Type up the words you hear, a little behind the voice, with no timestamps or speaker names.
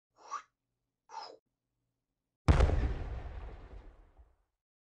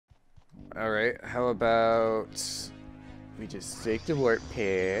Alright, how about we just take the warp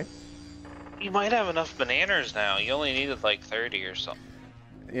pack? You might have enough bananas now. You only needed like 30 or something.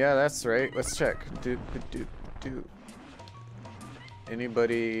 Yeah, that's right. Let's check. Do.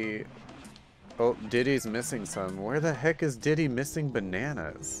 Anybody... Oh, Diddy's missing some. Where the heck is Diddy missing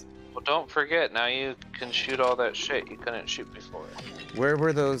bananas? Well, don't forget, now you can shoot all that shit you couldn't shoot before. Where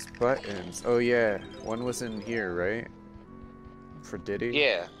were those buttons? Oh yeah, one was in here, right? For Diddy?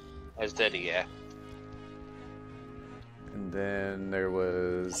 Yeah, as Diddy, yeah. And then there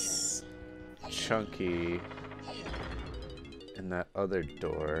was Chunky in that other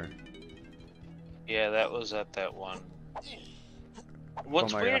door. Yeah, that was at that one.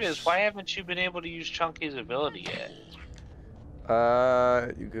 What's weird is, why haven't you been able to use Chunky's ability yet?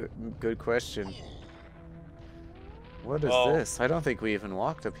 Good question. What is this? I don't think we even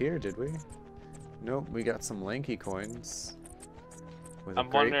walked up here, did we? Nope, we got some lanky coins. I'm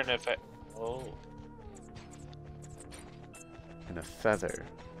wondering if it... Oh. And a feather.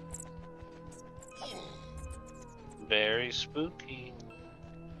 Very spooky.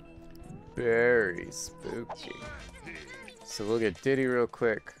 Very spooky. So we'll get Diddy real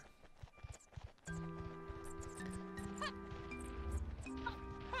quick.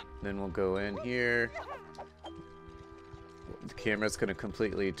 Then we'll go in here. The camera's gonna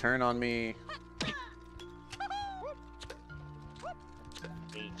completely turn on me.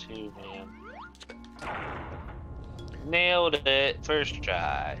 Me too, man. Nailed it. First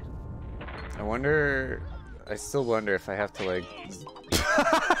try. I still wonder if I have to like...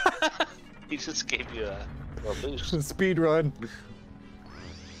 He just gave you a boost. Speed run.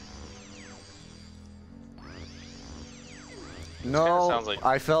 No, sounds like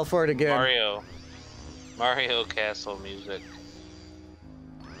I fell for it again. Mario Castle music.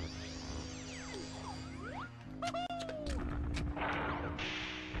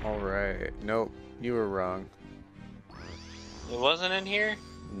 Alright, nope, you were wrong. It wasn't in here?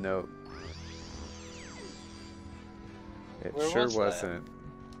 Nope. It Where sure was wasn't.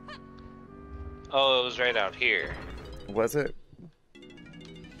 Oh, it was right out here. Was it?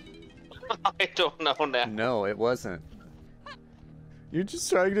 I don't know now. No, it wasn't. You're just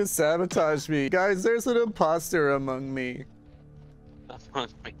trying to sabotage me. Guys, there's an imposter among me.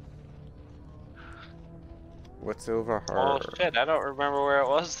 What's over her? Oh shit, I don't remember where it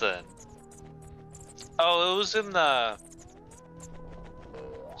was then. Oh, it was in the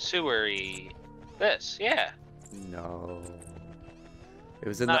sewery. This, yeah. No. It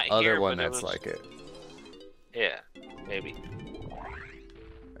was in Not the other here, one but that's like it. Yeah, maybe.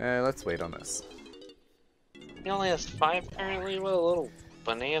 Let's wait on this. He only has 5 currently. What a little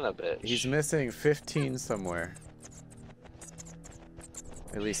banana bitch. He's missing 15 somewhere.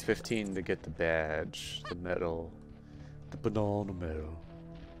 At least 15 to get the badge, the medal, the banana medal.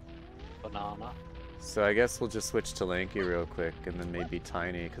 Banana. So I guess we'll just switch to Lanky real quick, and then maybe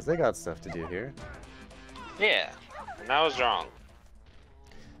Tiny, because they got stuff to do here. Yeah, and I was wrong.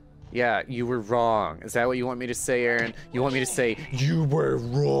 Yeah, you were wrong. Is that what you want me to say, Aaron? You want me to say, you were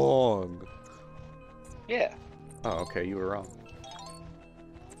wrong? Yeah. Oh, okay, you were wrong.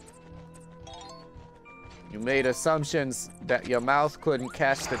 You made assumptions that your mouth couldn't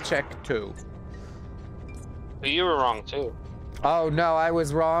cash the check to. But you were wrong too. Oh no, I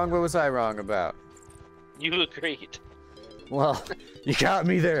was wrong? What was I wrong about? You agreed. Well, you got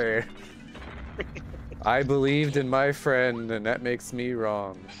me there. I believed in my friend, and that makes me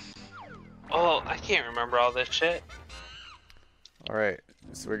wrong. Oh, I can't remember all this shit. Alright,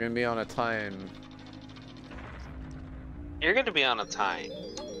 so we're gonna be on a time. You're gonna be on a time.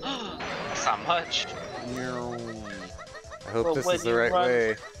 That's not much. I hope this is the right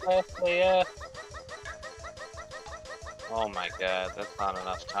way. Oh my god, that's not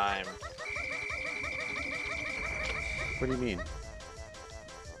enough time. What do you mean?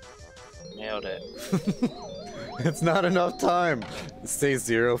 Nailed it. It's not enough time. It stays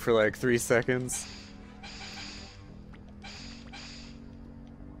 0 for like 3 seconds.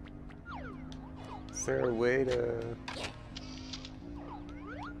 Is there a way to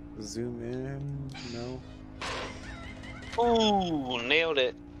zoom in? No. Ooh, nailed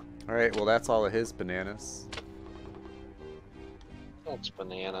it. Alright, well that's all of his bananas. That's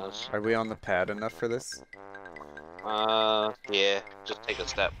bananas. Are we on the pad enough for this? Yeah. Just take a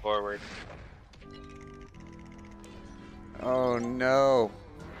step forward. Oh no.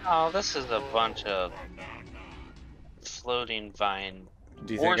 Oh, this is a bunch of floating vine.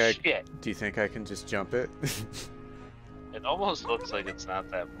 Do you think I can just jump it? It almost looks like it's not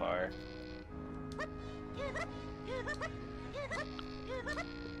that far.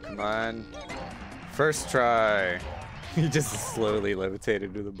 Come on. First try. He just slowly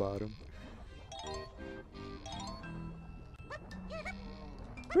levitated to the bottom.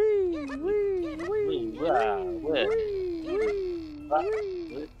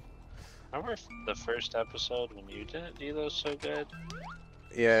 Remember the first episode when you didn't do those so good?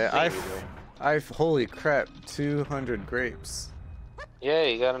 Yeah, I've holy crap, 200 grapes. Yeah,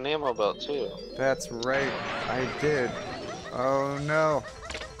 you got an ammo belt too. That's right, I did. Oh no.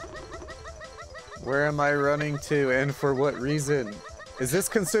 Where am I running to and for what reason? Is this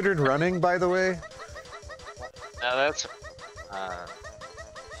considered running, by the way? No, that's...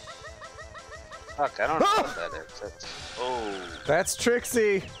 Fuck, I don't know what that is. That's... Oh. That's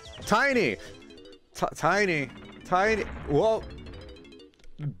Trixie! Tiny! Tiny! Tiny! Whoa!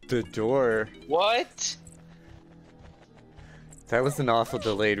 The door. What? That was an awful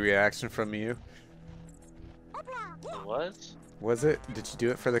delayed reaction from you. What? Was it? Did you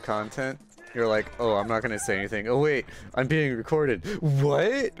do it for the content? You're like, oh, I'm not gonna say anything. Oh wait, I'm being recorded.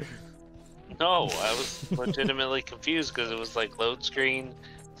 What? No, I was legitimately confused because it was like load screen,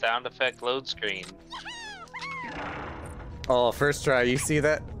 sound effect load screen. Oh, first try, you see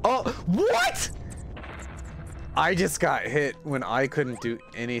that? Oh, what? I just got hit when I couldn't do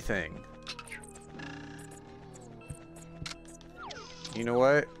anything. You know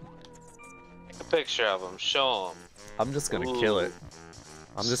what? Take a picture of him, show him. I'm just gonna kill it.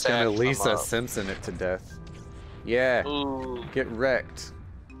 I'm just gonna Lisa Simpson it to death. Yeah. Ooh. Get wrecked.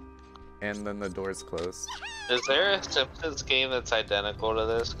 And then the door's closed. Is there a Simpsons game that's identical to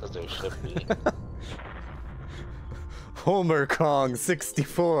this? Because there should be. Homer Kong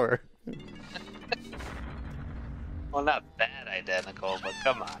 64. Well, not that identical, but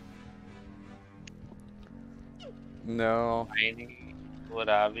come on. No. Tiny would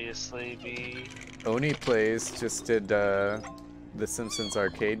obviously be. Oni Plays just did the Simpsons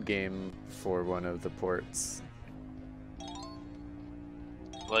arcade game for one of the ports.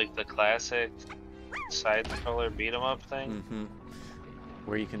 Like the classic side-scroller beat-em-up thing? Mm-hmm.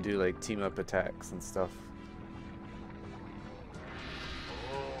 Where you can do like team-up attacks and stuff.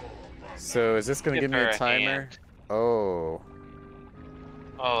 So is this gonna give me a timer? Oh.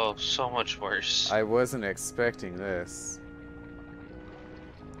 Oh, so much worse. I wasn't expecting this.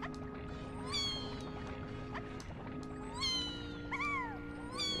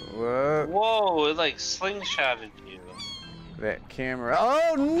 Whoa. Whoa, it like slingshotted you. That camera.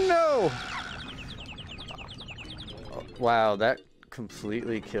 Oh no! Oh, wow, that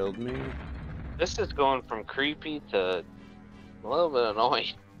completely killed me. This is going from creepy to a little bit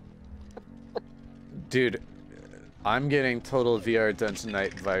annoying. Dude, I'm getting total VR Dungeon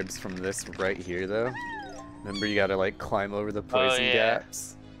Night vibes from this right here, though. Remember, you gotta like climb over the poison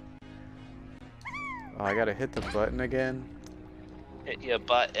gaps. Oh, I gotta hit the button again. Hit your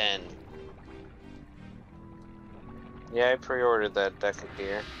button. Yeah, I pre-ordered that Deca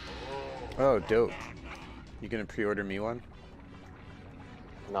Gear. Oh, dope. You gonna pre-order me one?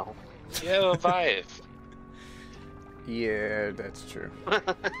 No. You have a Vive. Yeah, that's true.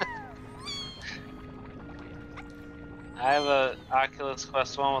 I have a Oculus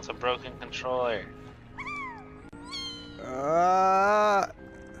Quest 1 with a broken controller. Can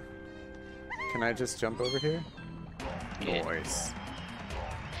I just jump over here? Yeah. Nice.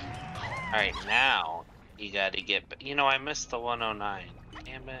 Alright, now you gotta get... You know, I missed the 109.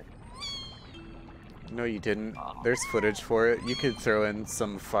 Damn it. No, you didn't. Oh. There's footage for it. You could throw in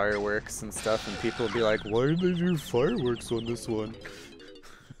some fireworks and stuff, and people would be like, why did they do fireworks on this one?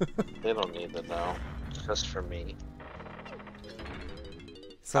 They don't need to know. It's just for me.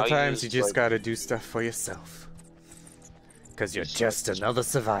 Sometimes you just gotta do stuff for yourself. Because you're just another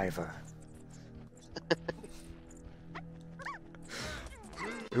survivor.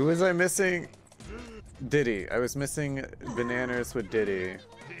 Who was I missing? Diddy. I was missing bananas with Diddy.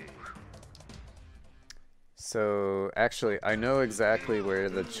 So, actually, I know exactly where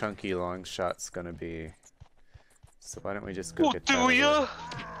the chunky long shot's gonna be. So why don't we just go get that out of the way.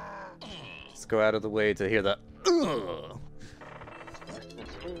 Just go out of the way to hear the ugh.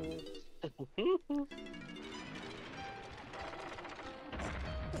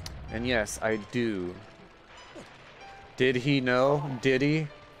 And yes, I do. Did he know? Did he?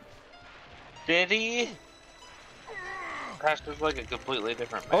 Did he? Gosh, there's like a completely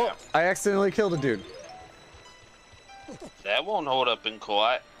different map. Oh, I accidentally killed a dude. That won't hold up in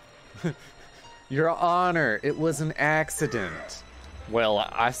court. Your Honor, it was an accident. Well,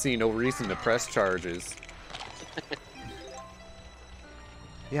 I see no reason to press charges.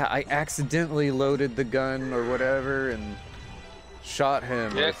 Yeah, I accidentally loaded the gun or whatever and shot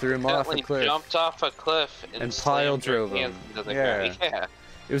him or threw him off a cliff. Jumped off a cliff and pile drove him. Yeah. Yeah.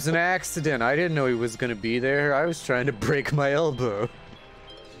 It was an accident. I didn't know he was gonna be there. I was trying to break my elbow.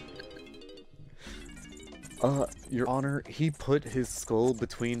 Your Honor, he put his skull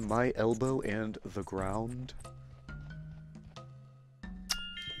between my elbow and the ground.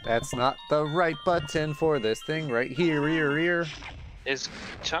 That's not the right button for this thing right here, here. Is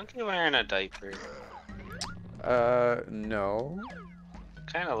Chunky wearing a diaper? No.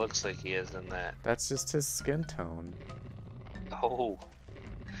 Kinda looks like he is in that. That's just his skin tone. Oh.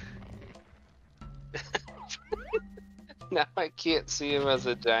 Now I can't see him as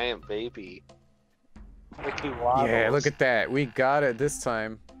a giant baby. Like he waddles. Yeah, look at that. We got it this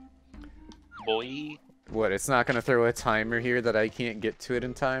time. Boy. What, it's not gonna throw a timer here that I can't get to it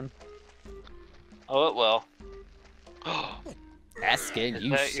in time? Oh, it will. Ask and Is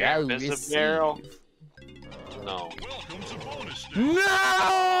you that shall your invisible receive. barrel? No. No!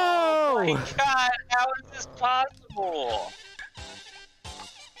 Oh my god, how is this possible?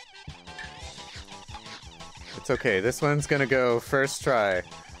 It's okay, this one's gonna go first try.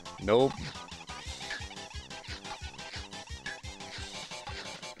 Nope.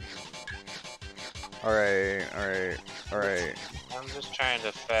 Alright. I'm just trying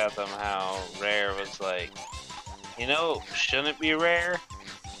to fathom how Rare was like, you know, shouldn't it be Rare?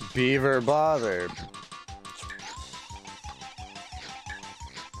 Beaver bothered.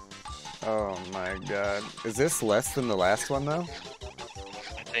 Oh my god. Is this less than the last one though?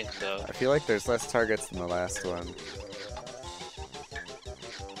 I think so. I feel like there's less targets than the last one.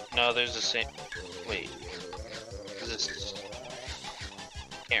 No, there's the same. Wait. Is this.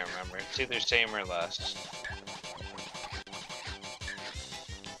 Can't remember. It's either same or less.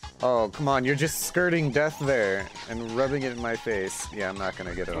 Oh, come on, you're just skirting death there and rubbing it in my face. Yeah, I'm not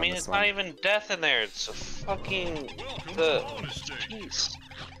gonna get it on this one. I mean, it's not even death in there. It's a fucking. The peace.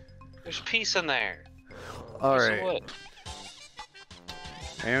 There's peace in there. Alright.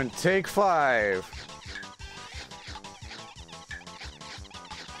 And take 5.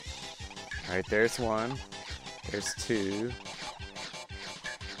 Alright, there's 1. There's 2.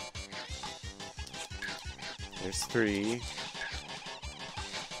 There's 3.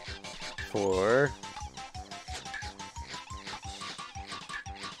 4.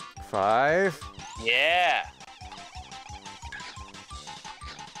 5. Yeah.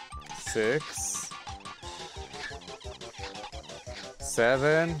 6.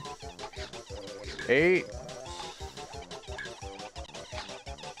 7. 8.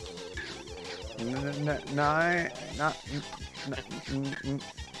 9. Not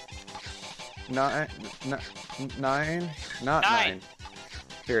 9.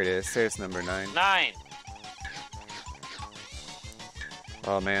 Here it is. There's number 9. 9.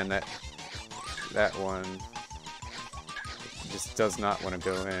 Oh man, that one just does not want to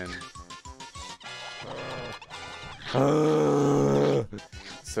go in.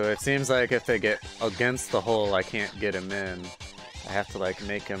 So it seems like if they get against the hole, I can't get him in. I have to like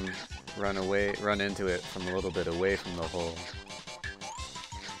make him run into it from a little bit away from the hole.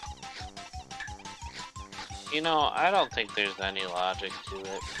 You know, I don't think there's any logic to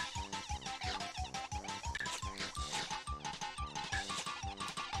it.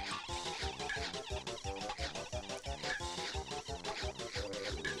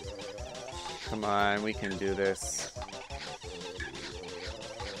 Come on, we can do this.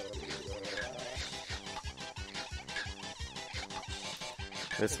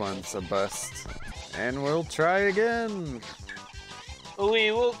 This one's a bust. And we'll try again!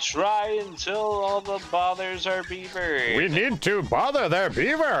 We will try until all the bothers are beavers. We need to bother their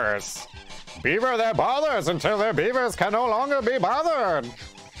beavers! Beaver their bothers until their beavers can no longer be bothered!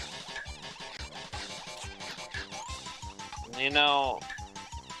 You know,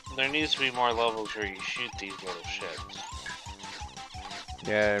 there needs to be more levels where you shoot these little shits.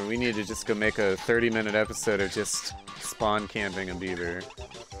 Yeah, we need to just go make a 30-minute episode of just spawn camping a beaver.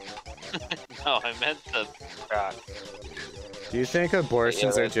 No, I meant the rock. Do you think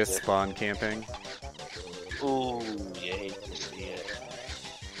abortions are just spawn camping? Ooh, you hate to see it.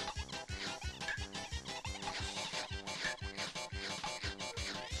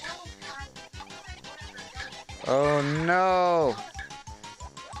 Oh no!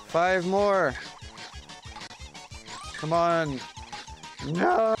 5 more! Come on!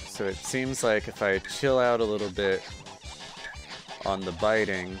 No! So it seems like if I chill out a little bit on the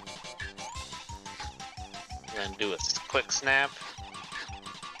biting... And then do a quick snap.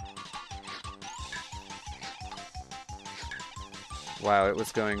 Wow, it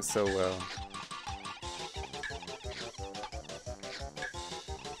was going so well.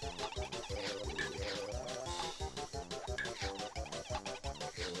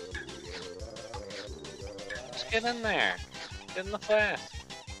 Just get in there. Get in the flask.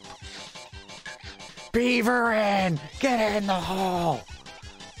 Beaver in! Get in the hole!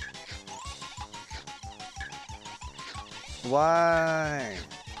 Why?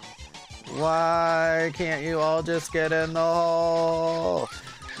 Why can't you all just get in the hole?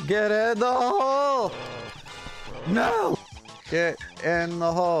 Get in the hole! No! Get in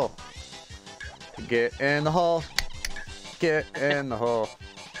the hole. Get in the hole. Get in the hole.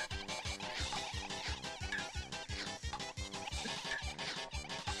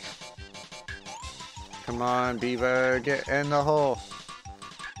 Come on, Beaver, get in the hole.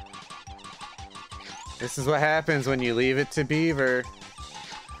 This is what happens when you leave it to Beaver.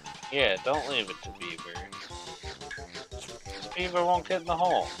 Yeah, don't leave it to Beaver. Beaver won't get in the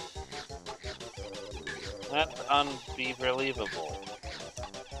hole. That's unbeaverleavable.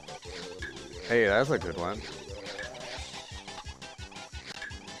 Hey, that's a good one.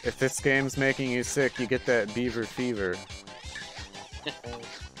 If this game's making you sick, you get that Beaver fever.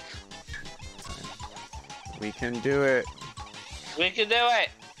 We can do it. We can do it!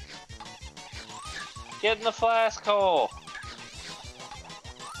 Get in the flask hole!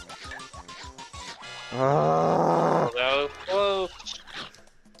 Oh, that was close.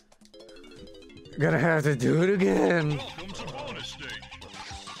 Gonna have to do it again.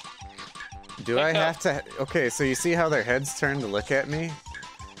 Do I have to? Okay, so you see how their heads turn to look at me?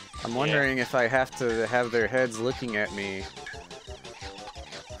 I'm wondering if I have to have their heads looking at me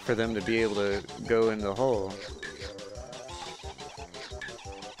for them to be able to go in the hole.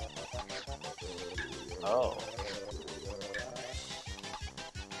 Oh.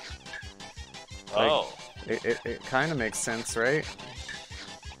 Like, oh. It kind of makes sense, right?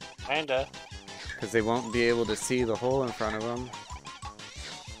 Kinda. Because they won't be able to see the hole in front of them.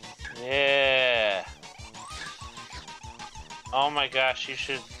 Yeah. Oh my gosh, you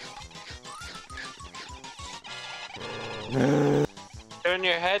should... Turn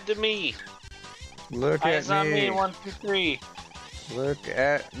your head to me. Look Eyes at on me. me, 1, 2, 3. Look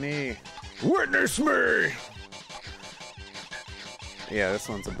at me. Witness me! Yeah, this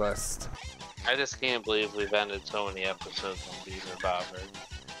one's a bust. I just can't believe we've ended so many episodes on Beaver Bobber.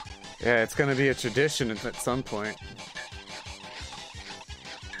 Yeah, it's gonna be a tradition at some point.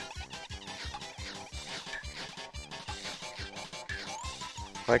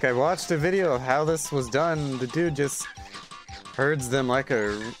 Like, I watched a video of how this was done. The dude just herds them like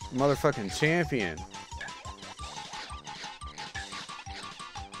a motherfucking champion.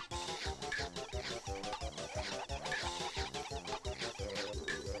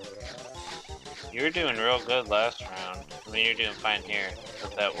 You were doing real good last round. I mean, you're doing fine here.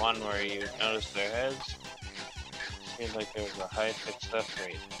 But that one where you noticed their heads, seemed like there was a high success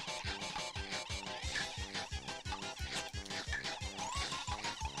rate.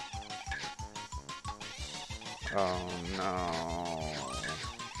 Oh no.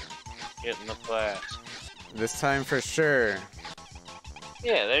 Get in the flask. This time for sure.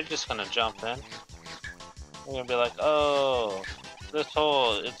 Yeah, they're just gonna jump in. They're gonna be like, oh, this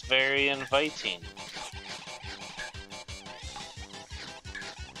hole, it's very inviting.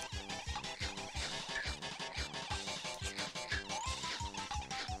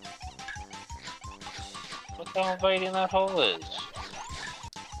 Look how inviting that hole is.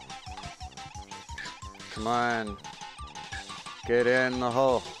 Come on. Get in the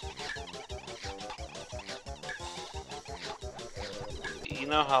hole. You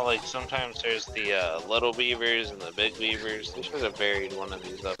know how, like, sometimes there's the little beavers and the big beavers? They should have buried one of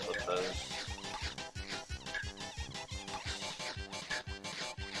these up with those.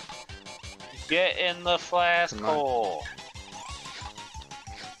 Get in the flask hole!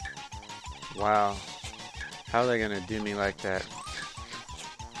 Wow. How are they gonna do me like that?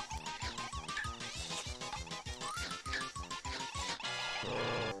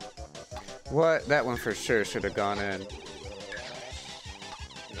 What? That one for sure should have gone in.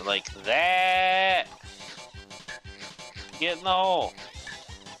 Like that! Get in the hole!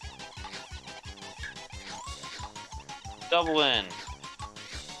 Double in!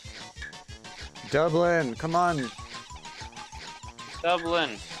 Dublin, come on! Double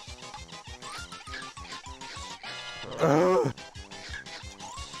in! Ugh.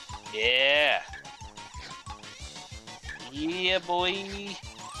 Yeah! Yeah, boy!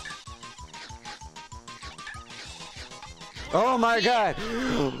 Oh my god!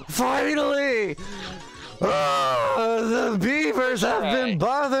 Finally! Oh, the beavers have been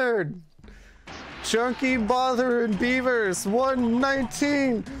bothered! Chunky bothering beavers,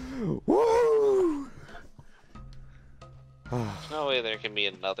 119! Woo! There's no way there can be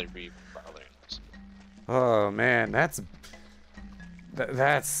another beaver bothering us. Oh man, that's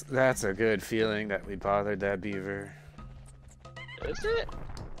a good feeling that we bothered that beaver. Is it?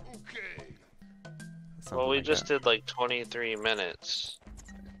 Something Well, we like just that. did like 23 minutes.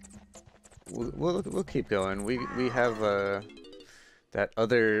 we'll keep going. We have that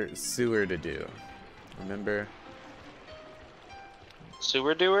other sewer to do. Remember?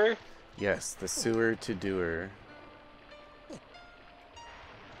 Sewer doer? Yes, the sewer to doer.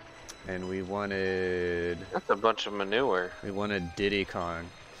 And we wanted... That's a bunch of manure. We wanted Diddy Kong.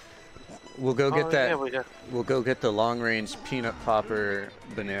 We'll go get that. Yeah, we'll go get the long-range peanut popper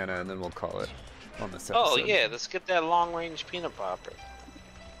banana, and then we'll call it on this episode. Oh yeah, let's get that long-range peanut popper.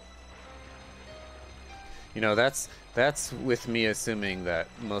 You know, that's with me assuming that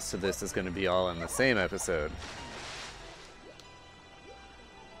most of this is going to be all in the same episode.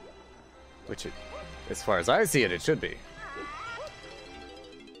 Which, as far as I see it, it should be.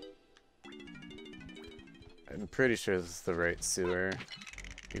 I'm pretty sure this is the right sewer.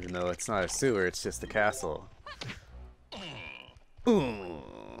 Even though it's not a sewer, it's just a castle. Ooh.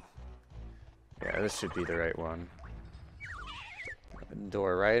 Yeah, this should be the right one.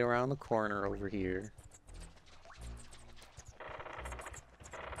 Door right around the corner over here.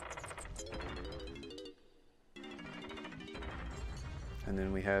 And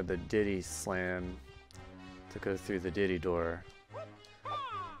then we had the Diddy slam to go through the Diddy door.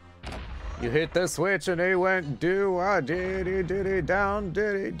 You hit the switch and he went do a diddy diddy down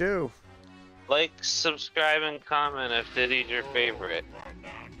diddy do. Like, subscribe, and comment if Diddy's your favorite.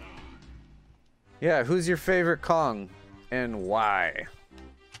 Yeah, who's your favorite Kong and why?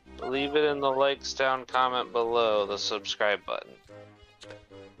 Leave it in the likes down comment below the subscribe button.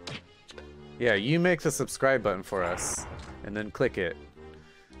 Yeah, you make the subscribe button for us and then click it.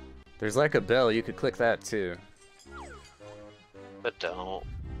 There's like a bell, you could click that too. But don't.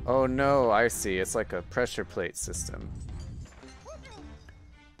 Oh no, I see. It's like a pressure plate system.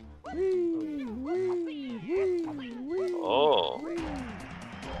 Oh.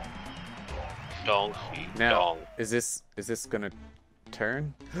 Donkey. Now, is this gonna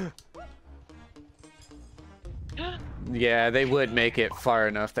turn? Yeah, they would make it far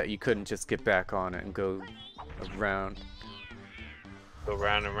enough that you couldn't just get back on it and go around. Go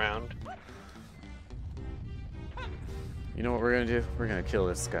round and round. You know what we're gonna do? We're gonna kill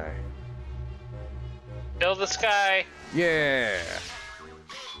this guy. Kill this guy! Yeah!